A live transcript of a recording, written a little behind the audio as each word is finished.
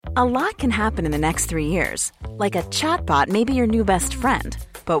A lot can happen in the next 3 years. Like a chatbot may be your new best friend.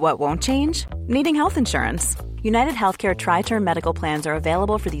 But what won't change? Needing health insurance. United Healthcare Tri-Term Medical Plans are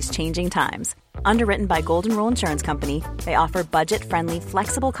available for these changing times. Underwritten by Golden Rule Insurance Company, they offer budget-friendly,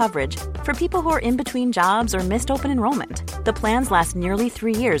 flexible coverage for people who are in between jobs or missed open enrollment. The plans last nearly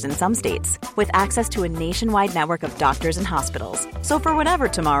 3 years in some states, with access to a nationwide network of doctors and hospitals. So for whatever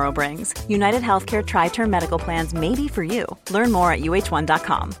tomorrow brings, United Healthcare Tri-Term Medical Plans may be for you. Learn more at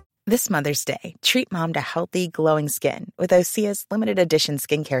uh1.com. This Mother's Day, treat mom to healthy, glowing skin with Osea's limited edition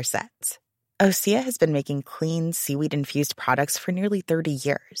skincare sets. Osea has been making clean, seaweed-infused products for nearly 30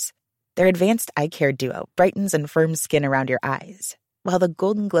 years. Their advanced eye care duo brightens and firms skin around your eyes, while the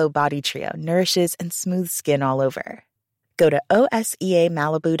Golden Glow Body Trio nourishes and smooths skin all over. Go to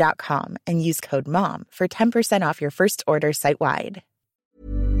OSEAMalibu.com and use code MOM for 10% off your first order site-wide.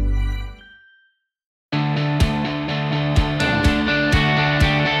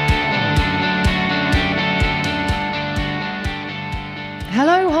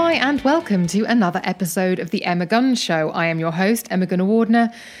 Hello, hi, and welcome to another episode of The Emma Gunn Show. I am your host, Emma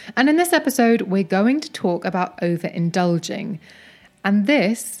Gunn-Awardner, and in this episode, we're going to talk about over-indulging. And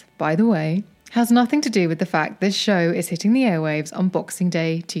this, by the way, has nothing to do with the fact this show is hitting the airwaves on Boxing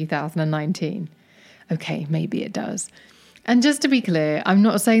Day 2019. Okay, maybe it does. And just to be clear, I'm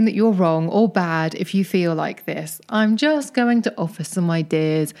not saying that you're wrong or bad if you feel like this. I'm just going to offer some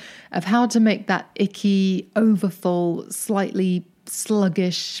ideas of how to make that icky, overfull, slightly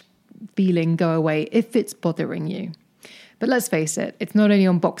sluggish feeling go away if it's bothering you. But let's face it, it's not only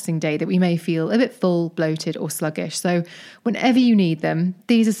on Boxing Day that we may feel a bit full, bloated or sluggish. So whenever you need them,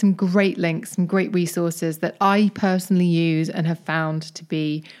 these are some great links, some great resources that I personally use and have found to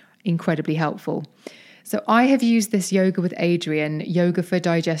be incredibly helpful. So I have used this Yoga with Adriene, Yoga for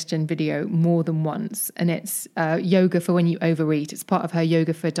Digestion video more than once. And it's Yoga for When You Overeat. It's part of her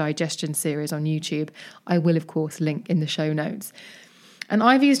Yoga for Digestion series on YouTube. I will, of course, link in the show notes. And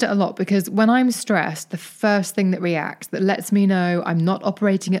I've used it a lot because when I'm stressed, the first thing that reacts, that lets me know I'm not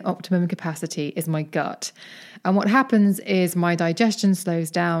operating at optimum capacity, is my gut. And what happens is my digestion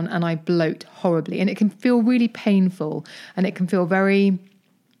slows down and I bloat horribly. And it can feel really painful and it can feel very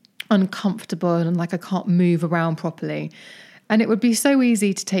uncomfortable and like I can't move around properly. And it would be so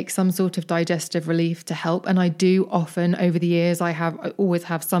easy to take some sort of digestive relief to help. And I do often over the years, I always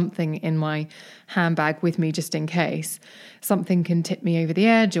have something in my handbag with me just in case. Something can tip me over the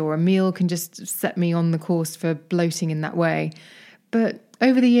edge or a meal can just set me on the course for bloating in that way. But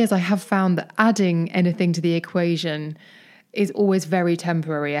over the years, I have found that adding anything to the equation is always very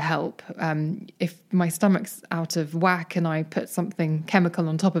temporary a help. If my stomach's out of whack and I put something chemical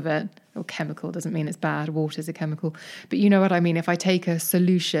on top of it, or chemical doesn't mean it's bad, water's a chemical, but you know what I mean, if I take a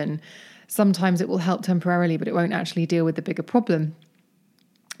solution, sometimes it will help temporarily, but it won't actually deal with the bigger problem.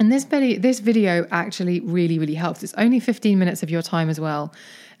 And this video actually really, really helps. It's only 15 minutes of your time as well.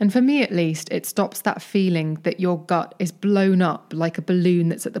 And for me, at least, it stops that feeling that your gut is blown up like a balloon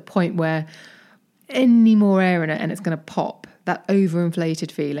that's at the point where any more air in it and it's going to pop, that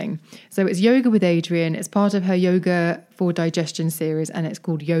overinflated feeling. So it's Yoga with Adriene. It's part of her Yoga for Digestion series and it's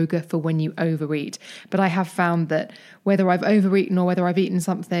called Yoga for When You Overeat. But I have found that whether I've overeaten or whether I've eaten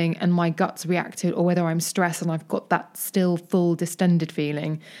something and my gut's reacted or whether I'm stressed and I've got that still full distended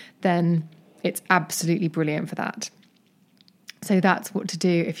feeling, then it's absolutely brilliant for that. So that's what to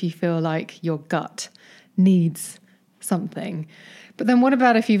do if you feel like your gut needs something. But then what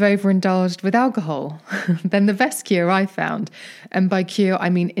about if you've overindulged with alcohol? Then the best cure I found, and by cure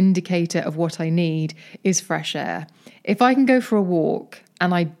I mean indicator of what I need, is fresh air. If I can go for a walk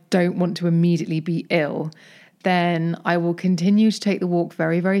and I don't want to immediately be ill, then I will continue to take the walk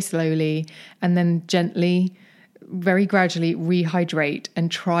very, very slowly and then gently, very gradually rehydrate and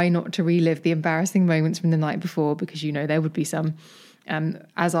try not to relive the embarrassing moments from the night before, because you know there would be some,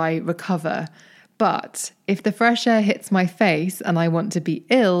 as I recover. But if the fresh air hits my face and I want to be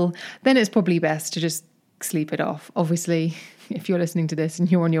ill, then it's probably best to just sleep it off. Obviously, if you're listening to this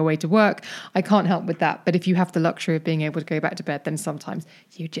and you're on your way to work, I can't help with that. But if you have the luxury of being able to go back to bed, then sometimes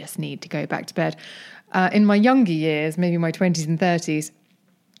you just need to go back to bed. In my younger years, maybe my 20s and 30s,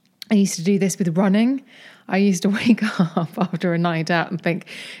 I used to do this with running. I used to wake up after a night out and think,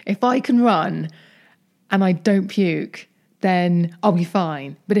 if I can run and I don't puke, then I'll be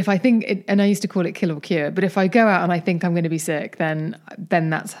fine. But if I think, and I used to call it kill or cure, but if I go out and I think I'm going to be sick, then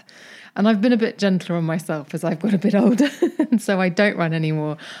that's, and I've been a bit gentler on myself as I've got a bit older. And so I don't run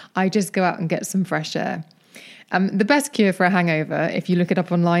anymore. I just go out and get some fresh air. The best cure for a hangover, if you look it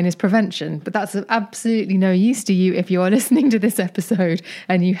up online, is prevention. But that's of absolutely no use to you if you are listening to this episode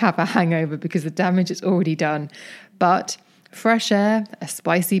and you have a hangover, because the damage is already done. But Fresh air, a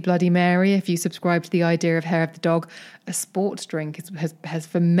spicy Bloody Mary, if you subscribe to the idea of hair of the dog, a sports drink has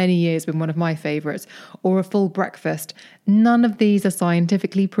for many years been one of my favourites, or a full breakfast. None of these are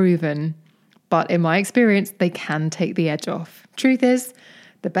scientifically proven, but in my experience, they can take the edge off. Truth is,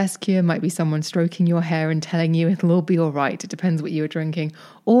 the best cure might be someone stroking your hair and telling you it'll all be all right. It depends what you are drinking.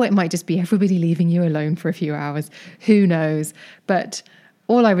 Or it might just be everybody leaving you alone for a few hours. Who knows? But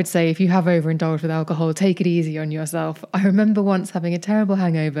all I would say, if you have overindulged with alcohol, take it easy on yourself. I remember once having a terrible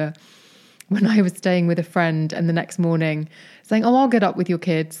hangover when I was staying with a friend, and the next morning saying, "Oh, I'll get up with your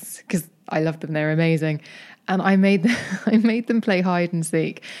kids," because I love them, they're amazing. And I made them play hide and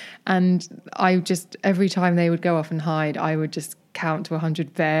seek. And I just, every time they would go off and hide, I would just count to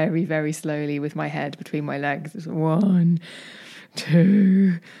 100 very, very slowly with my head between my legs. It was 1,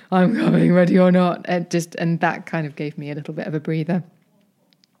 2, I'm coming, ready or not. And that kind of gave me a little bit of a breather.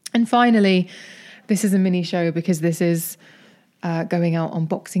 And finally, this is a mini show because this is going out on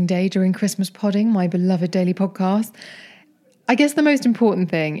Boxing Day during Christmas podding, my beloved daily podcast. I guess the most important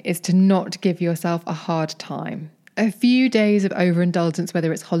thing is to not give yourself a hard time. A few days of overindulgence,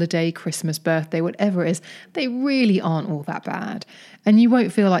 whether it's holiday, Christmas, birthday, whatever it is, they really aren't all that bad. And you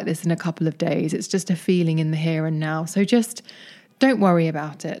won't feel like this in a couple of days. It's just a feeling in the here and now. So just don't worry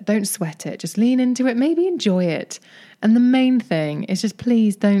about it. Don't sweat it. Just lean into it. Maybe enjoy it. And the main thing is just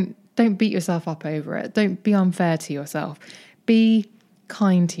please don't beat yourself up over it. Don't be unfair to yourself. Be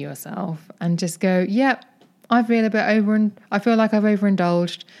kind to yourself and just go, yep, I feel like I've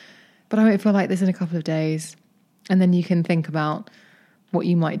overindulged, but I won't feel like this in a couple of days. And then you can think about what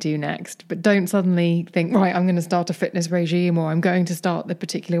you might do next. But don't suddenly think, right, I'm going to start a fitness regime or I'm going to start the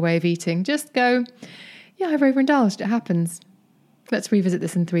particular way of eating. Just go, yeah, I've overindulged. It happens. Let's revisit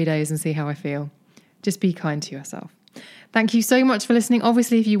this in 3 days and see how I feel. Just be kind to yourself. Thank you so much for listening.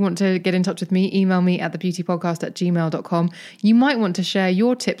 Obviously, if you want to get in touch with me, email me at thebeautypodcast@gmail.com. You might want to share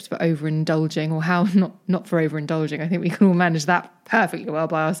your tips for overindulging, or how not for overindulging. I think we can all manage that perfectly well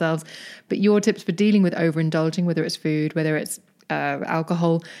by ourselves. But your tips for dealing with overindulging, whether it's food, whether it's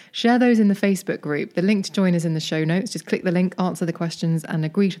alcohol, share those in the Facebook group. The link to join is in the show notes. Just click the link, answer the questions and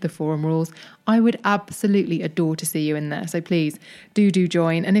agree to the forum rules. I would absolutely adore to see you in there. So please do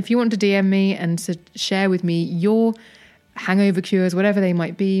join. And if you want to DM me and to share with me your hangover cures, whatever they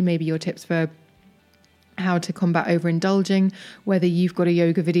might be, maybe your tips for how to combat overindulging, whether you've got a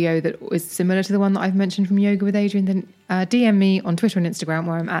yoga video that is similar to the one that I've mentioned from Yoga with Adrian, then DM me on Twitter and Instagram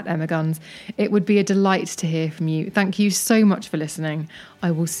where I'm at Emma Guns. It would be a delight to hear from you. Thank you so much for listening.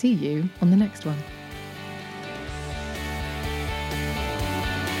 I will see you on the next one.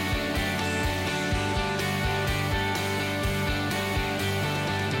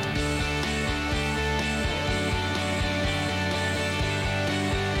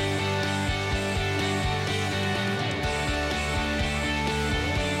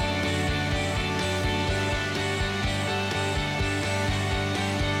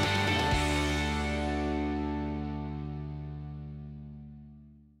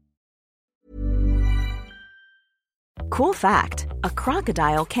 Cool fact, a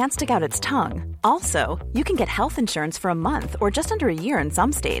crocodile can't stick out its tongue. Also, you can get health insurance for a month or just under a year in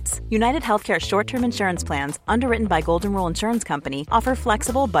some states. United Healthcare short-term insurance plans, underwritten by Golden Rule Insurance Company, offer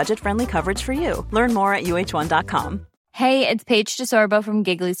flexible, budget-friendly coverage for you. Learn more at uh1.com. Hey, it's Paige DeSorbo from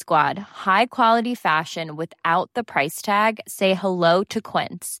Giggly Squad. High quality fashion without the price tag. Say hello to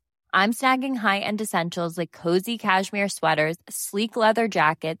Quince. I'm snagging high-end essentials like cozy cashmere sweaters, sleek leather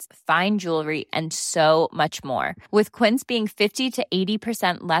jackets, fine jewelry, and so much more. With Quince being 50 to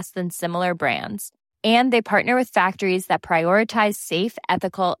 80% less than similar brands. And they partner with factories that prioritize safe,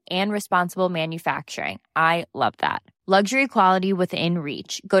 ethical, and responsible manufacturing. I love that. Luxury quality within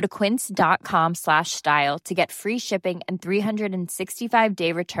reach. Go to quince.com/style to get free shipping and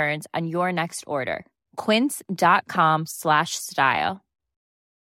 365-day returns on your next order. Quince.com/style.